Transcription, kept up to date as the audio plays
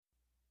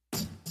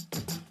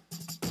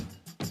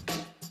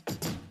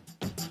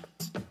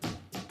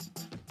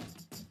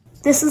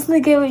This is the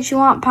Get What You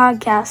Want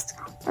podcast.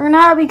 Learn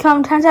how to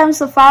become 10 times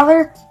the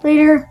father,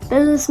 leader,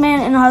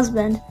 businessman, and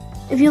husband.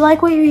 If you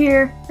like what you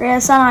hear, rate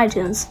us on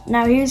iTunes.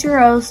 Now here's your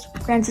host,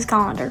 Francis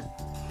Collender.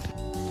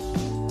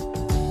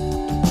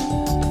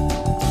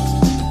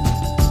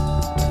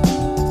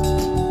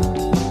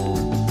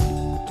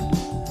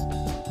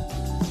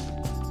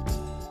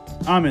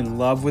 I'm in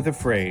love with a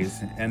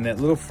phrase, and that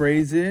little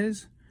phrase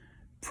is,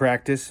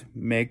 practice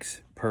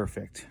makes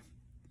perfect.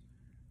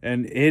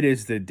 And it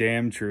is the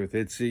damn truth.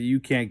 You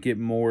can't get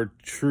more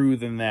true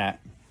than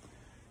that.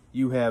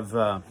 You have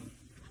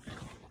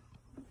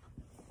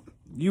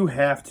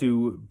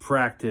to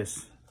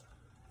practice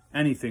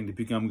anything to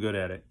become good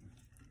at it.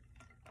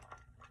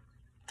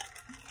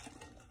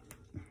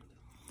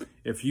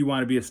 If you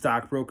want to be a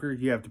stockbroker,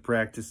 you have to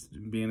practice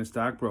being a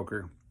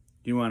stockbroker.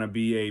 You want to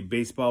be a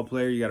baseball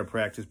player, you got to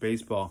practice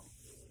baseball.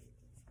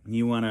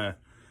 You want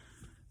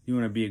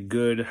to be a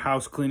good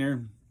house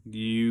cleaner,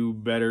 you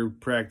better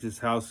practice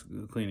house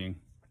cleaning.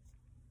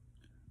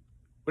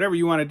 Whatever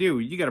you want to do,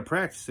 you got to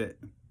practice it.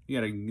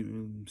 You got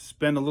to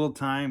spend a little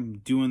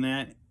time doing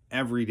that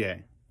every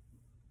day.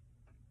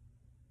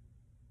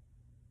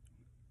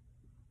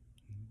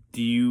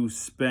 Do you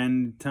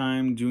spend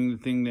time doing the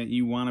thing that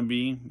you want to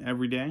be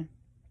every day?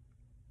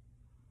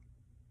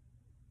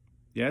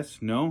 Yes?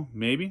 No?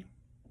 Maybe?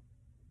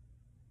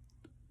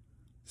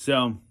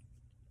 So,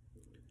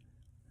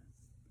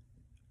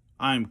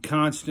 I'm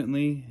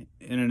constantly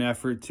in an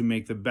effort to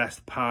make the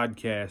best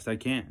podcast I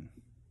can.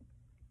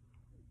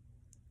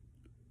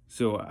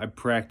 So I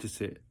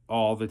practice it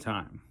all the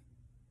time.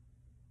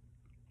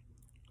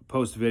 I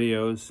post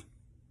videos.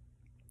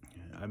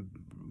 I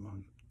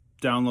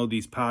download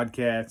these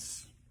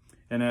podcasts.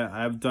 And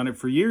I've done it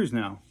for years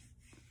now.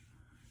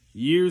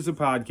 Years of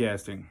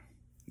podcasting.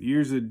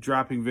 Years of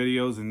dropping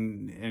videos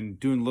and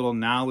doing little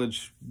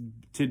knowledge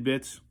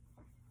tidbits.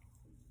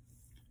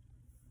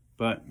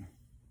 But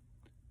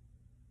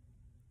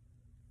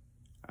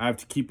I have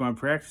to keep on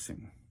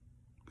practicing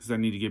because I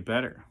need to get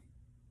better.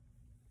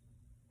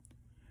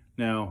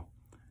 Now,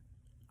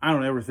 I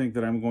don't ever think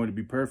that I'm going to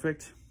be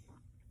perfect,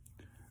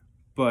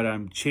 but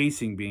I'm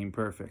chasing being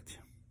perfect.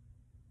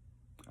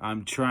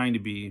 I'm trying to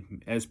be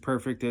as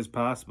perfect as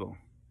possible.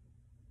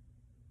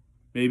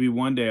 Maybe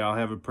one day I'll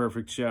have a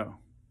perfect show.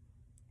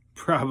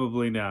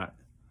 Probably not.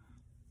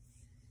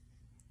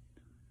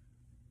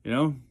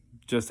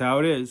 Just how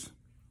it is.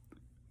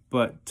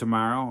 But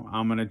tomorrow,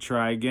 I'm going to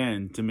try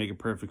again to make a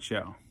perfect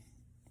show.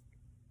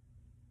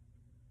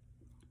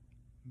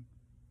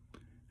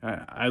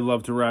 I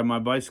love to ride my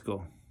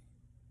bicycle.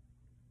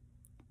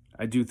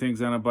 I do things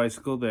on a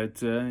bicycle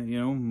that,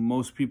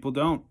 most people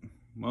don't.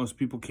 Most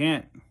people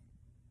can't.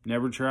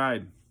 Never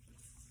tried.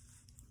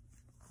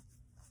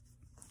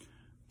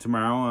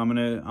 Tomorrow, I'm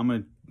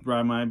gonna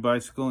ride my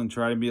bicycle and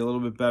try to be a little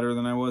bit better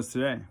than I was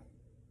today.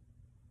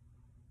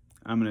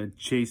 I'm going to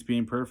chase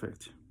being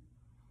perfect.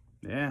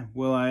 Yeah,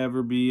 will I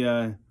ever be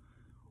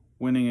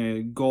winning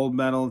a gold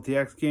medal at the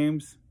X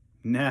Games?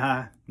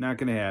 Nah, not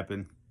going to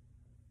happen.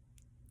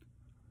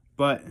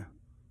 But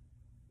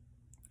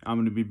I'm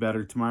going to be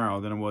better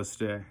tomorrow than I was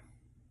today.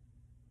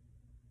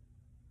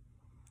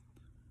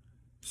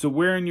 So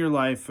where in your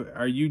life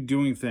are you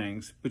doing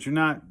things, but you're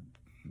not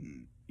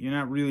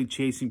really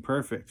chasing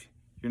perfect.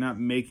 You're not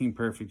making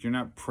perfect. You're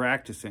not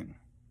practicing.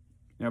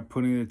 You're not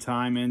putting the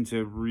time in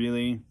to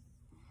really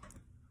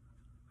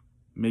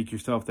make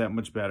yourself that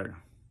much better.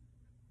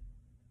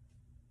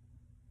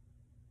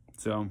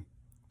 So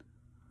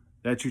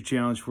that's your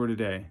challenge for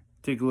today.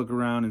 Take a look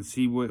around and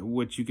see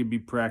what you could be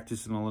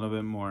practicing a little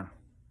bit more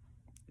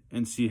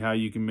and see how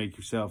you can make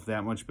yourself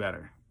that much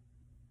better.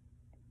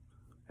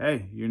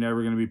 Hey, you're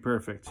never going to be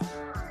perfect,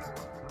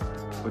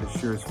 but it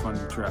sure is fun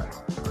to try.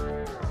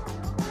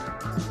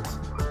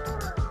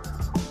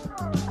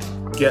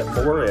 Get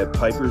more at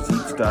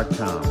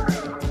piperseats.com.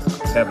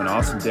 Have an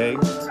awesome day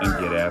and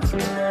get after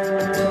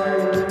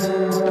it.